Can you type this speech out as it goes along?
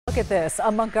Look at this, a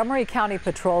Montgomery County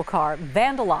patrol car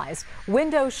vandalized,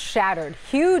 windows shattered,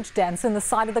 huge dents in the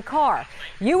side of the car.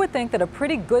 You would think that a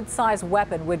pretty good-sized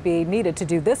weapon would be needed to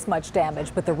do this much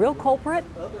damage, but the real culprit?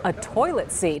 A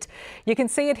toilet seat. You can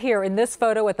see it here in this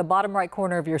photo at the bottom right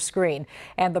corner of your screen.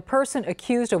 And the person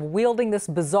accused of wielding this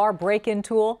bizarre break-in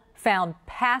tool found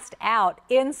passed out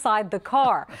inside the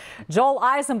car. Joel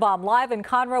Eisenbaum live in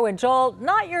Conroe. And Joel,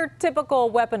 not your typical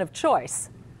weapon of choice.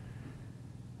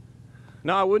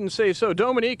 No, I wouldn't say so.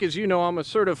 Dominique, as you know, I'm a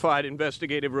certified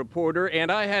investigative reporter,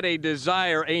 and I had a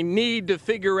desire, a need to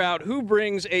figure out who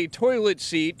brings a toilet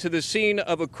seat to the scene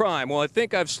of a crime. Well, I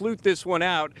think I've sleuthed this one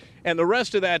out, and the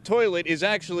rest of that toilet is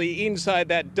actually inside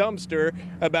that dumpster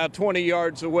about 20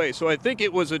 yards away. So I think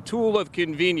it was a tool of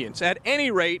convenience. At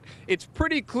any rate, it's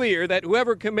pretty clear that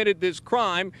whoever committed this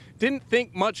crime didn't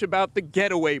think much about the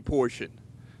getaway portion.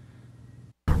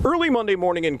 Early Monday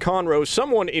morning in Conroe,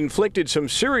 someone inflicted some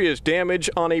serious damage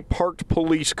on a parked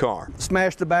police car.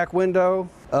 Smashed the back window,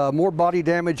 more body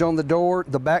damage on the door,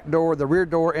 the back door, the rear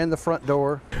door, and the front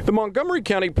door. The Montgomery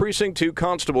County Precinct 2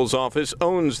 Constable's office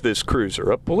owns this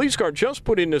cruiser, a police car just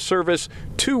put into service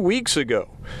 2 weeks ago.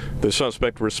 The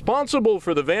suspect responsible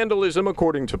for the vandalism,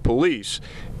 according to police,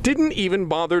 didn't even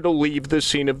bother to leave the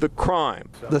scene of the crime.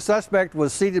 The suspect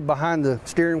was seated behind the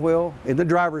steering wheel in the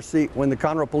driver's seat when the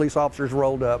Conroe police officers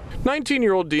rolled up.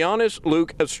 19-year-old Dionis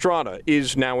Luke Estrada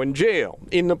is now in jail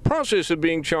in the process of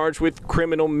being charged with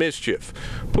criminal mischief.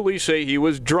 Police say he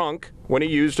was drunk when he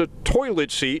used a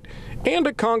toilet seat and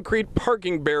a concrete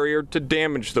parking barrier to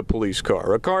damage the police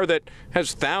car, a car that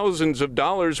has thousands of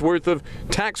dollars worth of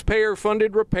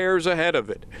taxpayer-funded repairs ahead of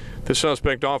it. The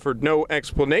suspect offered no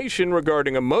explanation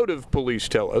regarding a motive, police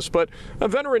tell us, but a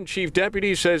veteran chief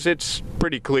deputy says it's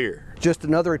pretty clear. Just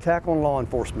another attack on law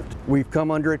enforcement. We've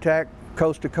come under attack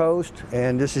coast to coast,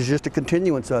 and this is just a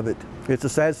continuance of it. It's a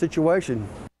sad situation.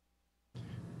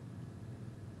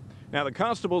 Now, the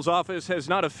constable's office has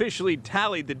not officially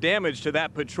tallied the damage to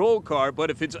that patrol car,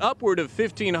 but if it's upward of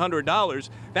 $1,500,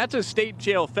 that's a state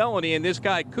jail felony, and this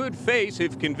guy could face,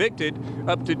 if convicted,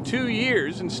 up to 2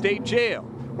 years in state jail.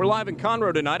 We're live in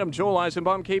Conroe tonight. I'm Joel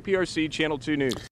Eisenbaum, KPRC Channel 2 News.